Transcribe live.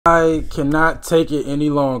I cannot take it any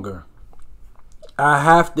longer. I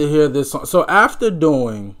have to hear this song. So after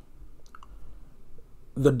doing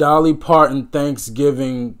the Dolly Parton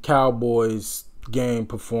Thanksgiving Cowboys game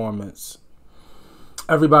performance,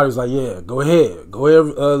 everybody was like, yeah, go ahead,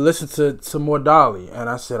 listen to some more Dolly. And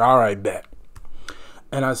I said, all right, bet.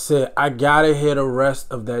 And I said, I gotta hear the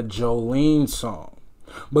rest of that Jolene song,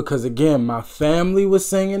 because again, my family was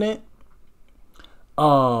singing it.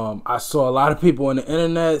 I saw a lot of people on the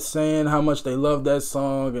internet saying how much they love that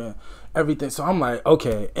song and everything. So I'm like,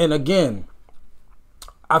 okay. And again,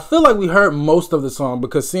 I feel like we heard most of the song,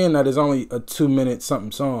 because seeing that it's only a 2-minute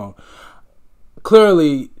something song,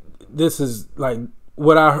 clearly this is like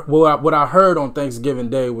what I heard on Thanksgiving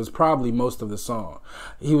Day was probably most of the song.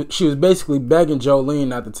 She was basically begging Jolene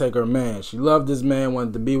not to take her man. She loved this man,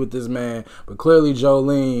 wanted to be with this man, but clearly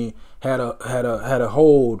Jolene had a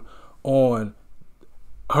hold on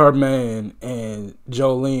her man, and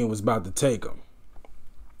Jolene was about to take him.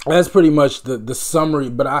 That's pretty much the summary,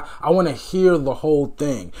 but I want to hear the whole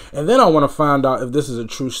thing. And then I want to find out if this is a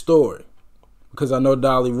true story, because I know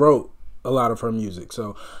Dolly wrote a lot of her music.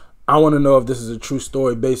 So I want to know if this is a true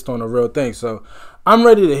story based on a real thing. So I'm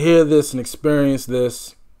ready to hear this and experience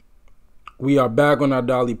this. We are back on our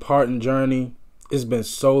Dolly Parton journey. It's been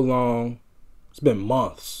so long. It's been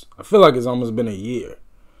months. I feel like it's almost been a year.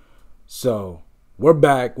 So we're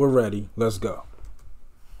back. We're ready. Let's go.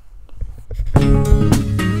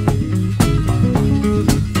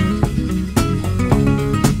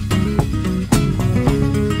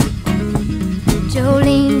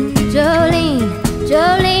 Jolene, Jolene,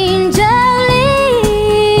 Jolene, Jolene,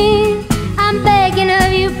 I'm begging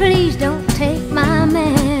of you, please don't take my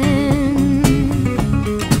man.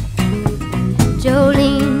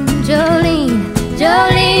 Jolene, Jolene,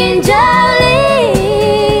 Jolene,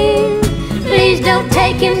 Jolene, please don't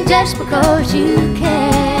take him just because you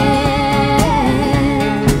can.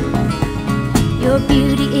 Your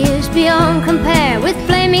beauty is beyond compare, with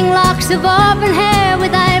flaming locks of auburn hair,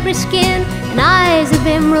 with ivory skin and eyes of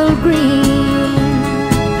emerald green.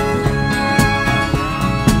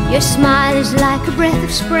 Your smile is like a breath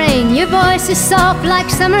of spring, your voice is soft like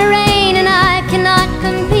summer rain, and I cannot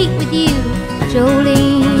compete with you,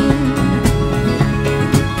 Jolene.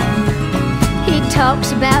 He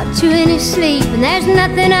talks about you in his sleep, and there's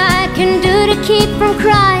nothing I can do to keep from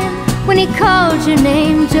crying when he calls your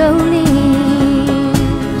name, Jolene.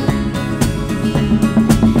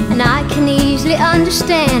 And I can easily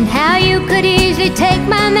understand how you could easily take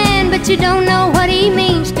my man, but you don't know what he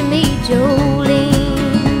means to me, Jolene.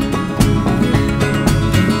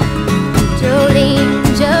 Jolene,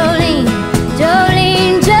 Jolene,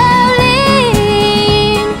 Jolene, Jolene,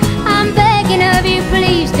 I'm begging of you,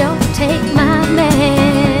 please don't take my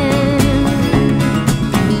man.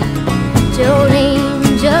 Jolene,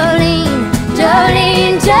 Jolene,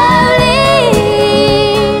 Jolene, Jolene,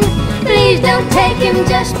 please don't take him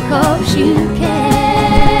just because you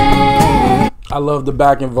can. I love the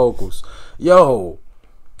backing vocals. Yo,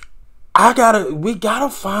 we gotta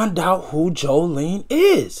find out who Jolene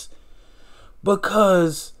is,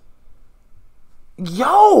 because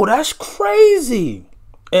yo, that's crazy.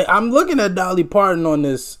 And I'm looking at Dolly Parton on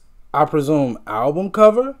this, I presume, album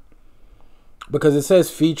cover, because it says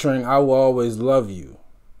featuring I Will Always Love You.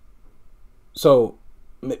 So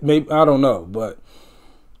maybe, I don't know, but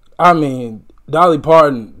I mean, Dolly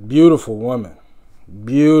Parton, beautiful woman.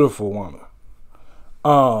 Beautiful woman.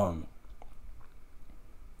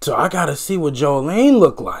 So I gotta see what Jolene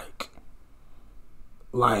look like.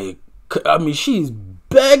 Like, I mean, she's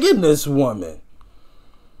begging this woman.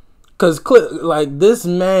 Cause like this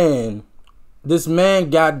man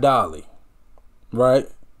got Dolly, right?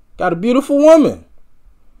 Got a beautiful woman.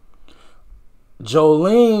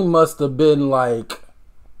 Jolene must have been like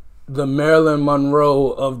the Marilyn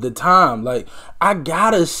Monroe of the time. Like, I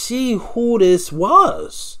gotta see who this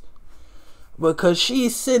was, because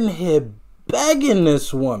she's sitting here begging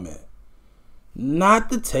this woman not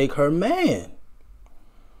to take her man.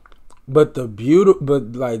 But the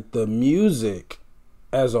music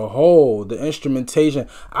as a whole, the instrumentation,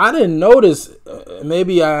 I didn't notice.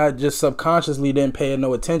 Maybe I just subconsciously didn't pay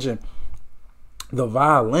no attention. The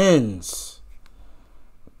violins,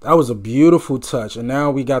 that was a beautiful touch. And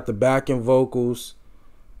now we got the backing vocals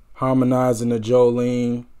harmonizing the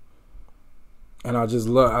Jolene. And I just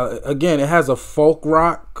love, again, it has a folk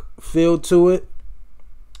rock feel to it.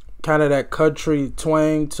 Kind of that country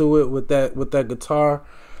twang to it with that guitar.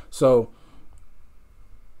 So,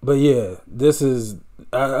 but yeah, this is,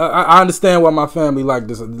 I understand why my family like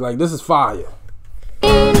this. Like, this is fire.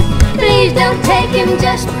 Please don't take him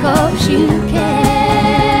just because you can.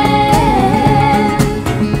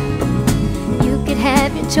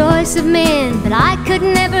 choice of men, but I could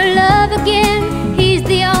never love again. He's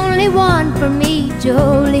the only one for me,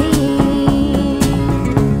 Jolene.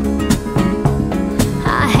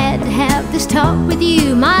 I had to have this talk with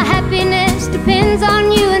you. My happiness depends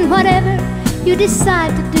on you, and whatever you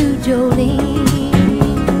decide to do, Jolene.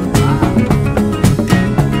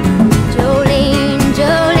 Jolene,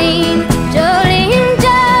 Jolene, Jolene,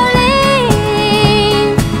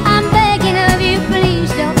 Jolene, I'm begging of you,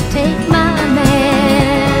 please don't take my man.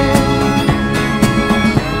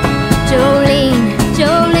 Jolene,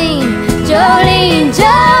 Jolene, Jolene,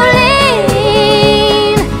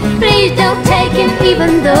 Jolene, please don't take him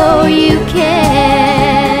even though you can.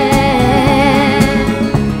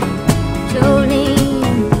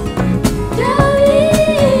 Jolene, Jolene.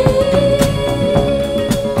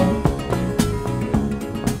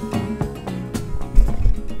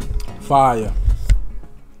 Fire.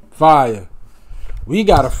 Fire. We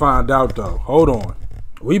gotta find out though. Hold on.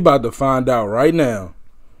 We about to find out right now.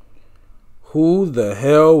 Who the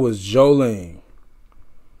hell was Jolene?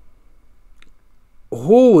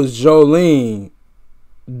 Who was Jolene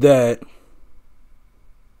that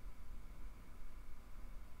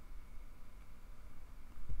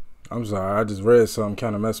I'm sorry, I just read something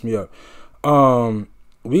kind of messed me up.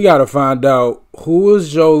 We gotta find out who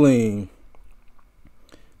was Jolene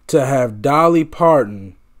to have Dolly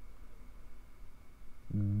Parton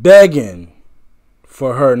begging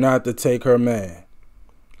for her not to take her man.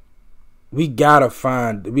 We gotta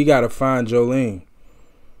find Jolene.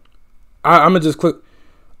 I'm gonna just click.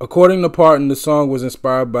 According to Parton, the song was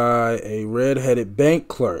inspired by a red-headed bank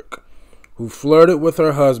clerk who flirted with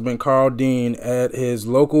her husband, Carl Dean, at his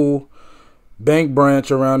local bank branch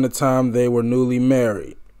around the time they were newly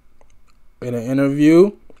married. In an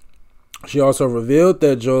interview, she also revealed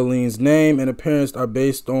that Jolene's name and appearance are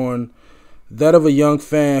based on that of a young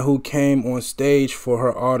fan who came on stage for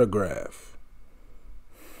her autograph.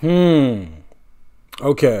 Okay,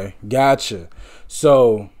 gotcha.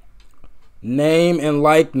 So, name and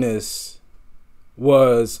likeness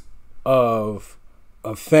was of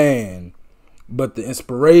a fan, but the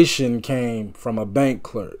inspiration came from a bank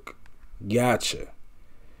clerk. Gotcha.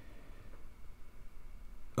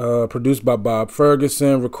 Produced by Bob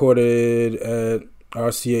Ferguson, recorded at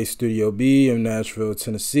RCA Studio B in Nashville,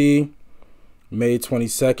 Tennessee, May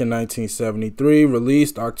 22nd, 1973,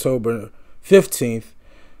 released October 15th,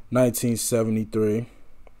 1973,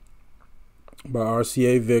 by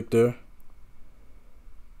RCA Victor.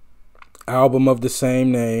 Album of the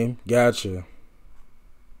same name. Gotcha.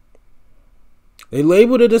 They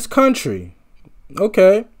labeled it as country.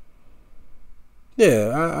 Okay. Yeah,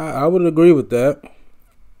 I would agree with that.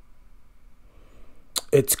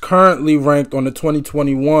 It's currently ranked on the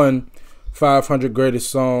 2021 500 Greatest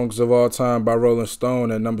Songs of All Time by Rolling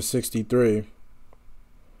Stone at number 63.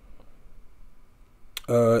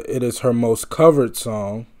 It is her most covered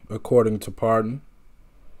song, according to Parton.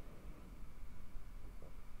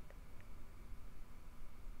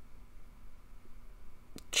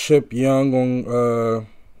 Chip Young on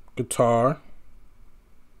guitar.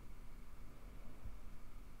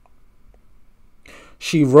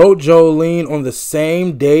 She wrote Jolene on the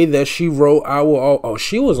same day that she wrote I Will. Oh,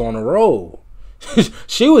 she was on a roll.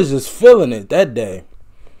 She was just feeling it that day.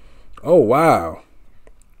 Oh, wow.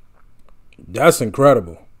 That's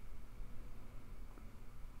incredible.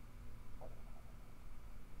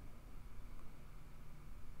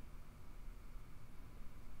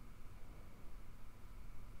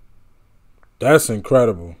 That's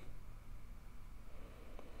incredible.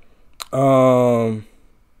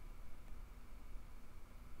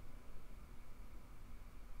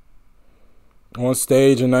 On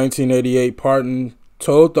stage in 1988, Parton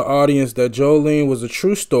told the audience that Jolene was a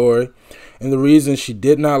true story and the reason she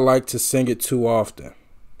did not like to sing it too often.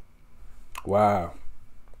 Wow.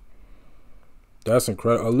 That's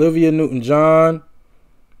incredible. Olivia Newton-John,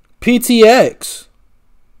 PTX,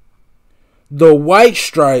 The White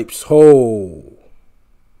Stripes. Oh.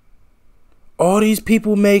 All these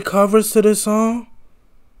people made covers to this song?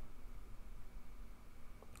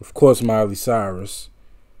 Of course, Miley Cyrus.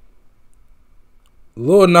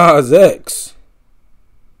 Lil Nas X.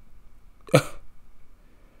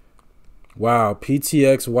 Wow,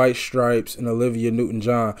 PTX, White Stripes, and Olivia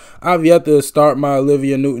Newton-John. I've yet to start my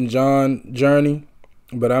Olivia Newton-John journey,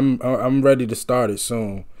 but I'm ready to start it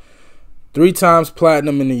soon. 3 times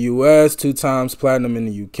platinum in the US, 2 times platinum in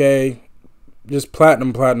the UK. Just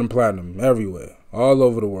platinum everywhere, all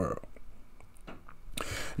over the world.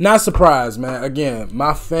 Not surprised, man. Again,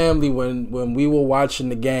 my family, when we were watching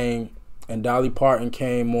the game and Dolly Parton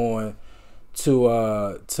came on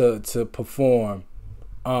to perform,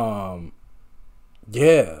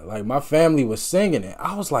 Yeah, like my family was singing it.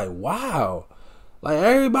 I was like, wow, like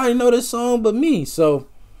everybody know this song but me. So,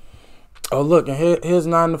 oh look, and here's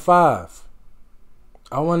 9 to 5.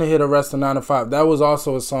 I want to hear the rest of 9 to 5. That was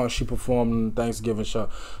also a song she performed on the Thanksgiving show.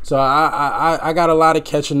 So I got a lot of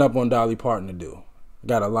catching up on Dolly Parton to do.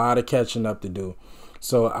 Got a lot of catching up to do.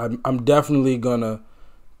 So I'm definitely gonna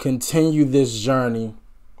continue this journey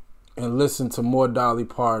and listen to more Dolly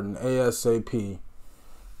Parton ASAP,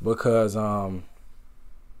 because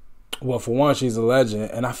well, for one, she's a legend,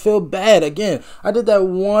 and I feel bad. Again, I did that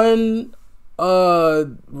one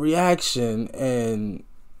reaction, and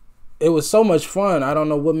it was so much fun. I don't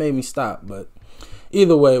know what made me stop, but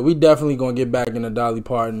either way, we definitely gonna get back into Dolly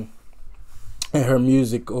Parton and her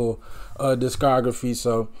musical discography.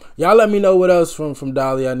 So y'all let me know what else from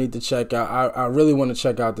Dolly I need to check out. I really want to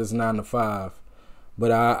check out this 9 to 5,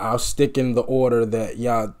 but I'll stick in the order that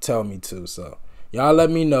y'all tell me to. So y'all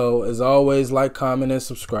let me know. As always, like, comment, and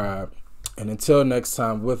subscribe. And until next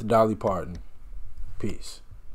time, with Dolly Parton, peace.